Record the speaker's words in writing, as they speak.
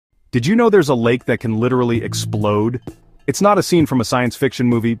Did you know there's a lake that can literally explode? It's not a scene from a science fiction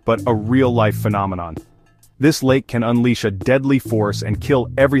movie, but a real-life phenomenon. This lake can unleash a deadly force and kill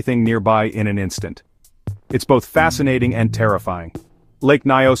everything nearby in an instant. It's both fascinating and terrifying. Lake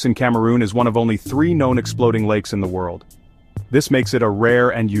Nyos in Cameroon is one of only 3 known exploding lakes in the world. This makes it a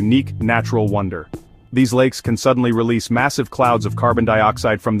rare and unique natural wonder. These lakes can suddenly release massive clouds of carbon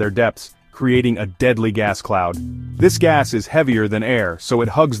dioxide from their depths, creating a deadly gas cloud. This gas is heavier than air, so it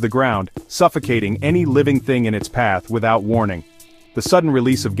hugs the ground, suffocating any living thing in its path without warning. The sudden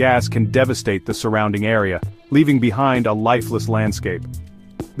release of gas can devastate the surrounding area, leaving behind a lifeless landscape.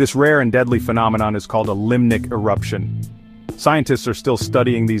 This rare and deadly phenomenon is called a limnic eruption. Scientists are still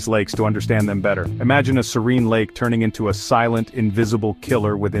studying these lakes to understand them better. Imagine a serene lake turning into a silent, invisible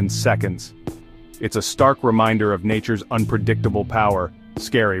killer within seconds. It's a stark reminder of nature's unpredictable power.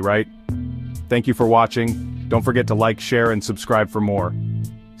 Scary, right? Thank you for watching. Don't forget to like, share, and subscribe for more.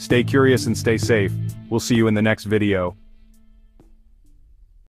 Stay curious and stay safe. We'll see you in the next video.